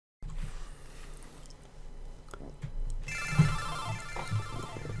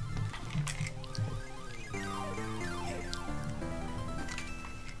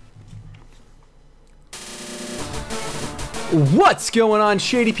What's going on,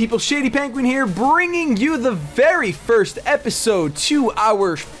 shady people? Shady Penguin here, bringing you the very first episode to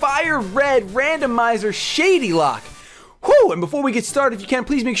our FireRed randomizer Shadylocke. Whew, and before we get started, if you can,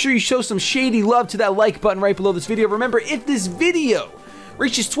 please make sure you show some shady love to that like button right below this video. Remember, if this video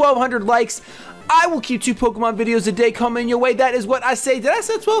reaches 1,200 likes, I will keep 2 Pokemon videos a day coming your way. That is what I say. Did I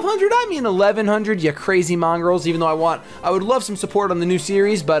say 1,200? I mean 1,100, you crazy mongrels. Even though I would love some support on the new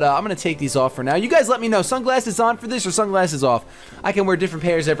series, but I'm going to take these off for now. You guys let me know, sunglasses on for this or sunglasses off? I can wear different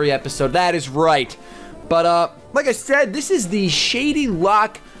pairs every episode. That is right. But like I said, this is the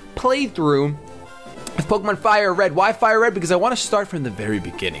Shadylocke playthrough of Pokemon Fire Red. Why Fire Red? Because I want to start from the very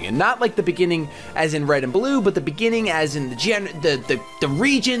beginning, and not like the beginning as in red and blue, but the beginning as in the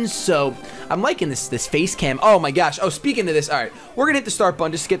regions. So I'm liking this face cam. Oh my gosh. Oh, speaking of this, all right, we're gonna hit the start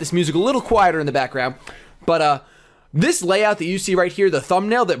button just to get this music a little quieter in the background. But this layout that you see right here, the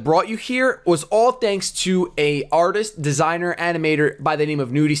thumbnail that brought you here, was all thanks to a artist, designer, animator by the name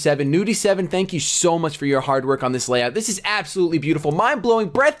of Nudie7. Nudie7, thank you so much for your hard work on this layout. This is absolutely beautiful, mind-blowing,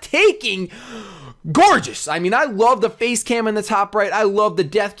 breathtaking, gorgeous. I mean, I love the face cam in the top right. I love the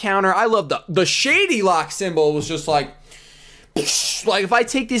death counter. I love the Shadylocke symbol. It was just like if I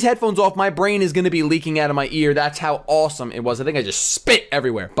take these headphones off, my brain is going to be leaking out of my ear. That's how awesome it was. I think I just spit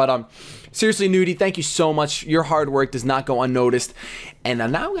everywhere. But seriously, Nudie, thank you so much. Your hard work does not go unnoticed. And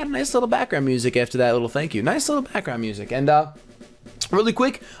now we got a nice little background music after that little thank you. Nice little background music. And really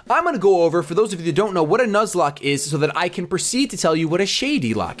quick, I'm going to go over, for those of you that don't know, what a Nuzlocke is so that I can proceed to tell you what a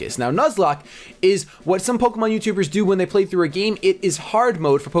Shadylocke is. Now, Nuzlocke is what some Pokemon YouTubers do when they play through a game. It is hard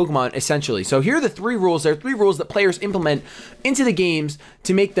mode for Pokemon, essentially. So here are the 3 rules. There are 3 rules that players implement into the games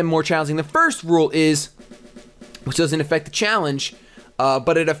to make them more challenging. The first rule is, which doesn't affect the challenge,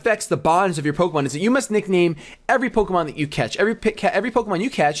 but it affects the bonds of your Pokemon, is that you must nickname every Pokemon that you catch. Every Pokemon you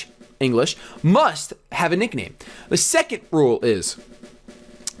catch, English, must have a nickname. The second rule is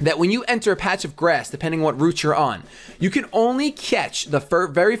that when you enter a patch of grass, depending on what route you're on, you can only catch the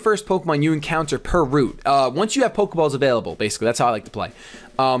very first Pokemon you encounter per route. Once you have Pokeballs available, basically, that's how I like to play.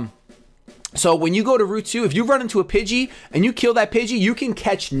 So when you go to Route 2, if you run into a Pidgey and you kill that Pidgey, you can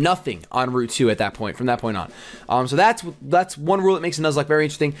catch nothing on Route 2 at that point, from that point on. So that's one rule that makes a Nuzlocke very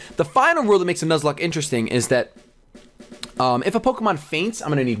interesting. The final rule that makes a Nuzlocke interesting is that if a Pokemon faints, I'm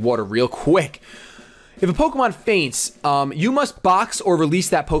going to need water real quick. If a Pokemon faints, you must box or release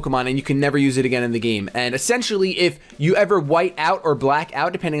that Pokemon, and you can never use it again in the game. And essentially, if you ever white out or black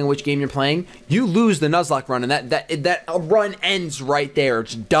out, depending on which game you're playing, you lose the Nuzlocke run, and that run ends right there.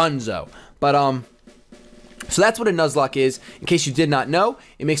 It's donezo. But so that's what a Nuzlocke is. In case you did not know,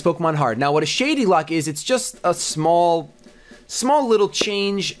 it makes Pokemon hard. Now, what a Shadylocke is, it's just a small little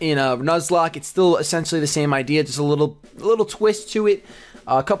change in a Nuzlocke. It's still essentially the same idea, just a little twist to it.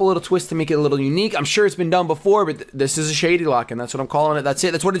 A couple little twists to make it a little unique. I'm sure it's been done before, but this is a Shadylocke, and that's what I'm calling it. That's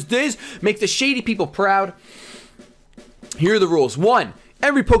it. That's what it is. Make the shady people proud. Here are the rules. 1,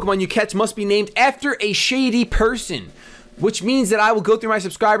 every Pokemon you catch must be named after a shady person, which means that I will go through my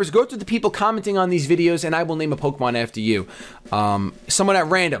subscribers, go through the people commenting on these videos, and I will name a Pokemon after you. Someone at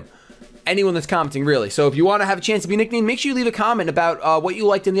random. Anyone that's commenting, really. So if you want to have a chance to be nicknamed, make sure you leave a comment about what you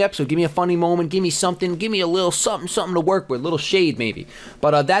liked in the episode. Give me a funny moment. Give me something. Give me a little something to work with. A little shade, maybe.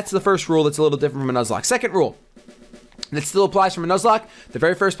 But that's the first rule that's a little different from a Nuzlocke. Second rule that still applies from a Nuzlocke: the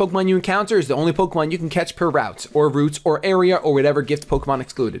very first Pokemon you encounter is the only Pokemon you can catch per route, or routes, or area, or whatever gift Pokemon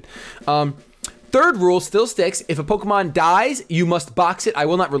excluded. Third rule still sticks. If a Pokemon dies, you must box it. I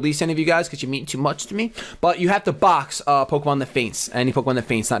will not release any of you guys because you mean too much to me. But you have to box Pokemon that faints. Any Pokemon that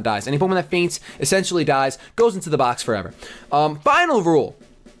faints, not dies. Any Pokemon that faints, essentially dies, goes into the box forever. Final rule,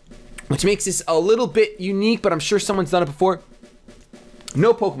 which makes this a little bit unique, but I'm sure someone's done it before.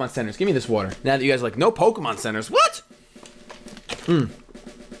 No Pokemon centers. Give me this water. Now that you guys are like, no Pokemon centers. What?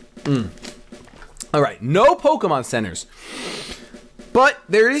 All right, no Pokemon centers. But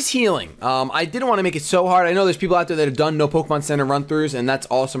there is healing. I didn't want to make it so hard. I know there's people out there that have done no Pokemon Center run-throughs, and that's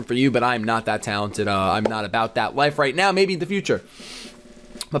awesome for you, but I'm not that talented. I'm not about that life right now, maybe in the future.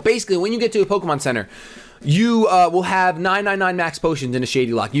 But basically, when you get to a Pokemon Center, you will have 999 max potions in a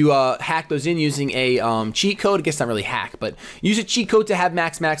Shadylocke. You hack those in using a cheat code. I guess not really hack, but use a cheat code to have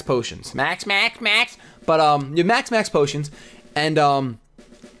max potions. Max. But you have max potions, and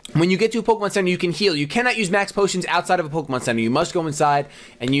when you get to a Pokemon Center, you can heal. You cannot use max potions outside of a Pokemon Center. You must go inside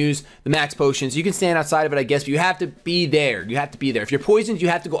and use the max potions. You can stand outside of it, I guess, but you have to be there. You have to be there. If you're poisoned, you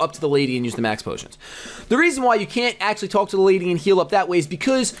have to go up to the lady and use the max potions. The reason why you can't actually talk to the lady and heal up that way is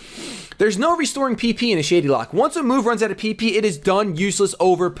because there's no restoring PP in a Shadylocke. Once a move runs out of PP, it is done, useless,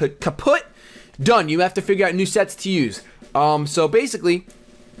 over, kaput, done. You have to figure out new sets to use. So basically,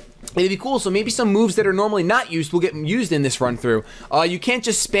 it'd be cool. So maybe some moves that are normally not used will get used in this run through. You can't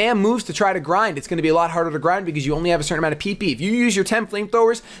just spam moves to try to grind. It's going to be a lot harder to grind because you only have a certain amount of PP. If you use your 10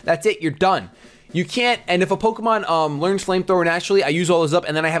 flamethrowers, that's it. You're done. You can't, and if a Pokemon learns Flamethrower naturally, I use all those up,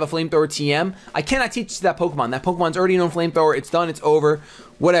 and then I have a Flamethrower TM, I cannot teach that Pokemon. That Pokemon's already known Flamethrower, it's done, it's over,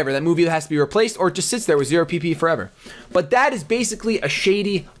 whatever. That move either has to be replaced, or it just sits there with 0 PP forever. But that is basically a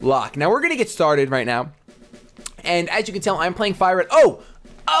Shadylocke. Now, we're going to get started right now, and as you can tell, I'm playing FireRed.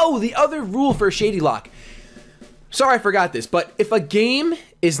 Oh, the other rule for a Shadylocke. Sorry I forgot this, but if a game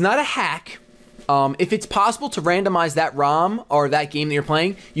is not a hack, if it's possible to randomize that ROM or that game that you're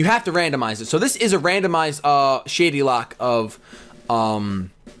playing, you have to randomize it. So this is a randomized Shadylocke of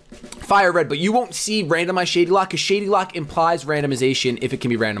FireRed, but you won't see randomized Shadylocke because Shadylocke implies randomization if it can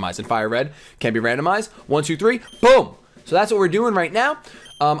be randomized. And FireRed can be randomized. 1, 2, 3, boom! So that's what we're doing right now.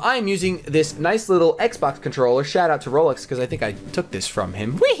 I am using this nice little Xbox controller. Shout out to Rolex because I think I took this from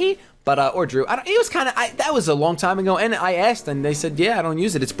him. Wee-hee! But, or Drew, it was kind of, that was a long time ago, and I asked, and they said, yeah, I don't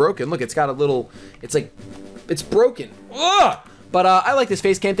use it, it's broken. Look, it's got a little, it's like, it's broken. Ugh! But, I like this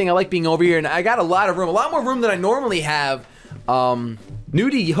face cam thing, I like being over here, and I got a lot of room, a lot more room than I normally have.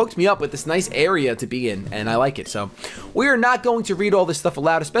 Nudie hooked me up with this nice area to be in, and I like it, so. We are not going to read all this stuff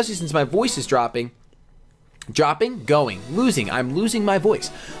aloud, especially since my voice is dropping. Dropping, going, losing, I'm losing my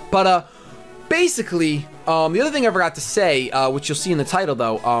voice. But, basically, the other thing I forgot to say, which you'll see in the title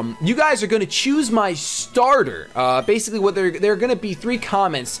though, you guys are going to choose my starter. Basically, what there are going to be 3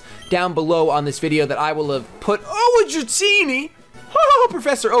 comments down below on this video that I will have put. Oh, a Dratini! Oh,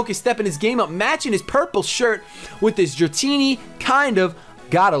 Professor Oak is stepping his game up, matching his purple shirt with his Dratini. Kind of,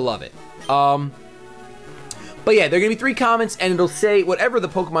 gotta love it. But yeah, there are going to be 3 comments, and it'll say whatever the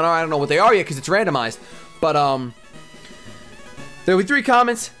Pokemon are. I don't know what they are yet because it's randomized, but there'll be 3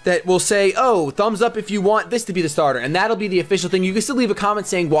 comments that will say, oh, thumbs up if you want this to be the starter. And that'll be the official thing. You can still leave a comment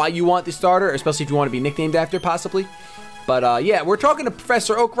saying why you want the starter, especially if you want to be nicknamed after, possibly. But, yeah, we're talking to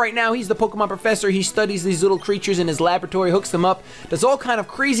Professor Oak right now. He's the Pokemon professor. He studies these little creatures in his laboratory, hooks them up, does all kind of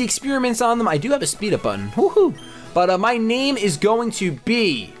crazy experiments on them. I do have a speed up button. Woohoo! But, my name is going to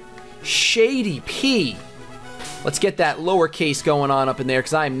be Shady P. Let's get that lowercase going on up in there,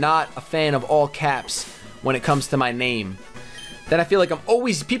 because I'm not a fan of all caps when it comes to my name. Then I feel like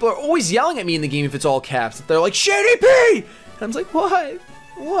people are always yelling at me in the game if it's all caps. They're like, Shady P! And I'm like, what?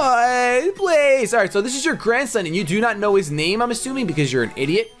 What? Please. Alright, so this is your grandson, and you do not know his name, I'm assuming, because you're an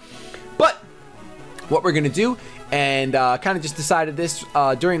idiot. But, what we're going to do, and kind of just decided this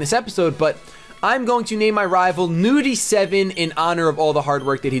during this episode, but I'm going to name my rival Nudie7 in honor of all the hard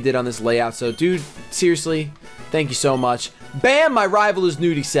work that he did on this layout. So, dude, seriously, thank you so much. Bam, my rival is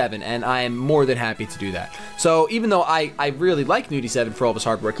Nudie7, and I am more than happy to do that. So, even though I really like Nudie7 for all of his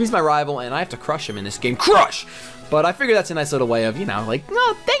hard work, he's my rival, and I have to crush him in this game. Crush! But I figure that's a nice little way of, you know, like,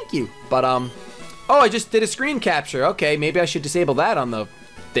 no, thank you. But, oh, I just did a screen capture. Okay, maybe I should disable that on the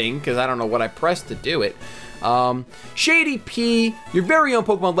thing, because I don't know what I pressed to do it. Shady P, your very own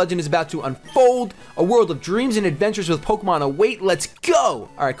Pokemon legend is about to unfold. A world of dreams and adventures with Pokemon await. Let's go!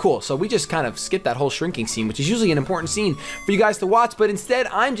 Alright, cool. So we just kind of skipped that whole shrinking scene, which is usually an important scene for you guys to watch, but instead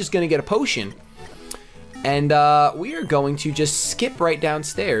I'm just going to get a potion. And we are going to just skip right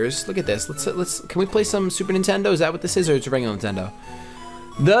downstairs. Look at this. Can we play some Super Nintendo? Is that what this is, or it's a regular Nintendo?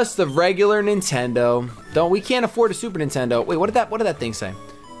 Thus the regular Nintendo. We can't afford a Super Nintendo. Wait, what did that thing say?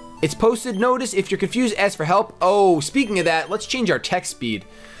 It's posted notice. If you're confused, ask for help. Oh, speaking of that, let's change our text speed.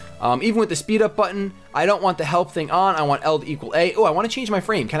 Even with the speed up button, I don't want the help thing on. I want L to equal A. Oh, I want to change my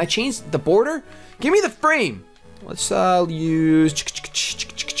frame. Can I change the border? Give me the frame. Let's use.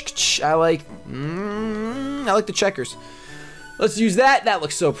 I like the checkers. Let's use that. That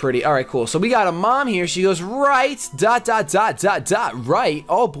looks so pretty. All right, cool. So we got a mom here. She goes, right, ... right.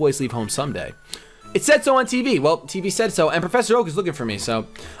 All boys leave home someday. It said so on TV. Well, TV said so, and Professor Oak is looking for me, so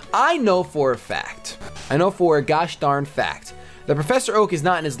I know for a fact, I know for a gosh darn fact, that Professor Oak is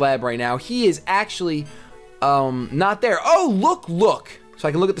not in his lab right now. He is actually not there. Oh, look. So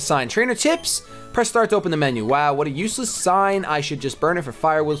I can look at the sign. Trainer tips, press start to open the menu. Wow, what a useless sign. I should just burn it for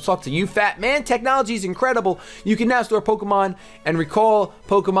fire. We'll talk to you, fat man. Technology is incredible. You can now store Pokemon and recall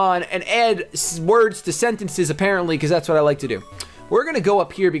Pokemon and add words to sentences, apparently, because that's what I like to do. We're going to go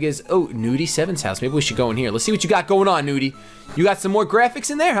up here because, oh, Nudie7's house. Maybe we should go in here. Let's see what you got going on, Nudie. You got some more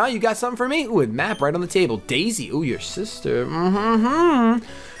graphics in there, huh? You got something for me? Ooh, a map right on the table. Daisy. Ooh, your sister. My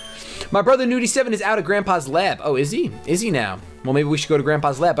brother Nudie7 is out of Grandpa's lab. Oh, is he? Is he now? Well, maybe we should go to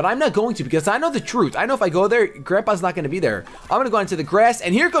Grandpa's lab, but I'm not going to because I know the truth. I know if I go there, Grandpa's not going to be there. I'm going to go into the grass,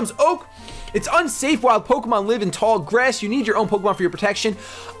 and here comes Oak. It's unsafe wild Pokemon live in tall grass. You need your own Pokemon for your protection.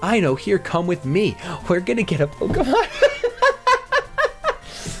 I know. Here, come with me. We're going to get a Pokemon.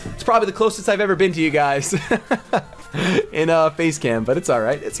 It's probably the closest I've ever been to you guys in face cam, but it's all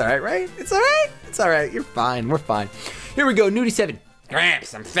right. It's all right, right? It's all right. It's all right. You're fine. We're fine. Here we go. Nudie7.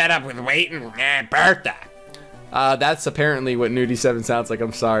 Gramps, I'm fed up with waiting. Bertha. That's apparently what Nudie7 sounds like.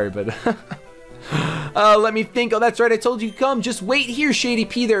 I'm sorry, but let me think. Oh, that's right. I told you to come. Just wait here, Shady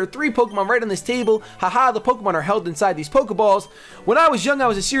P. There are 3 Pokemon right on this table. Haha, the Pokemon are held inside these Pokeballs. When I was young, I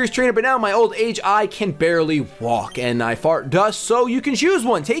was a serious trainer, but now in my old age, I can barely walk, and I fart dust, so you can choose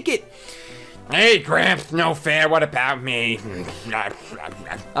one. Take it. Hey, Gramps, no fair. What about me?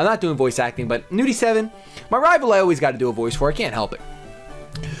 I'm not doing voice acting, but Nudie7, my rival I always got to do a voice for. I can't help it.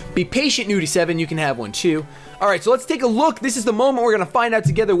 Be patient, Nudie7. You can have one, too. Alright, so let's take a look. This is the moment we're going to find out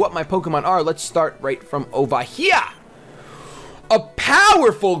together what my Pokemon are. Let's start right from over here. A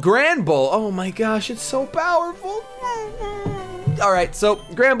powerful Granbull. Oh my gosh, it's so powerful. Alright, so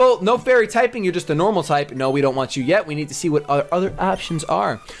Granbull, no fairy typing. You're just a normal type. No, we don't want you yet. We need to see what other options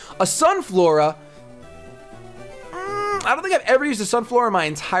are. A Sunflora. I don't think I've ever used a Sunflora in my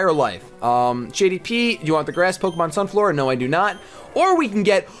entire life. Shady P, do you want the grass Pokemon Sunflora? No, I do not. Or we can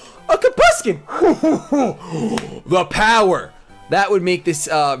get a Combuskin! The power! That would make this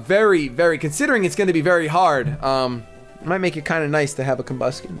very, very, considering it's going to be very hard, it might make it kind of nice to have a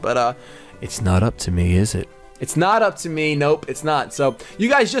Combuskin, but it's not up to me, is it? It's not up to me. Nope, it's not. So, you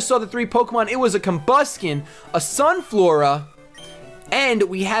guys just saw the 3 Pokemon. It was a Combuskin, a Sunflora, and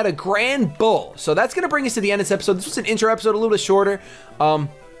we had a Granbull. So that's going to bring us to the end of this episode. This was an intro episode, a little bit shorter.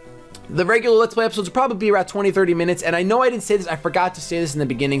 The regular Let's Play episodes will probably be around 20-30 minutes, and I know I didn't say this, I forgot to say this in the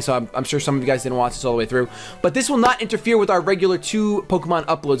beginning, so I'm sure some of you guys didn't watch this all the way through, but this will not interfere with our regular 2 Pokemon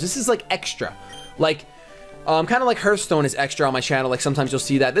uploads. This is like extra. Like, kind of like Hearthstone is extra on my channel, like sometimes you'll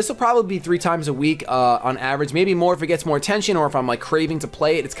see that. This will probably be 3 times a week on average, maybe more if it gets more attention, or if I'm like craving to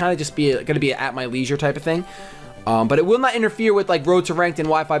play it. It's kind of just going to be at my leisure type of thing. But it will not interfere with like Road to Ranked and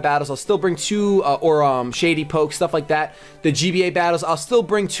Wi-Fi battles. I'll still bring 2 or Shady Poke, stuff like that. The GBA battles, I'll still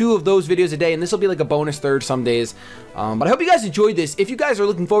bring 2 of those videos a day, and this will be like a bonus 3rd some days. But I hope you guys enjoyed this. If you guys are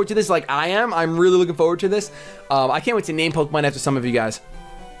looking forward to this like I am, I'm really looking forward to this. I can't wait to name Pokemon after some of you guys.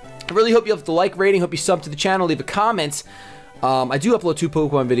 I really hope you have the like rating, hope you sub to the channel, leave a comment. I do upload 2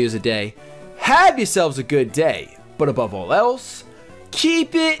 Pokemon videos a day. Have yourselves a good day, but above all else,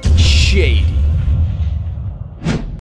 keep it shady.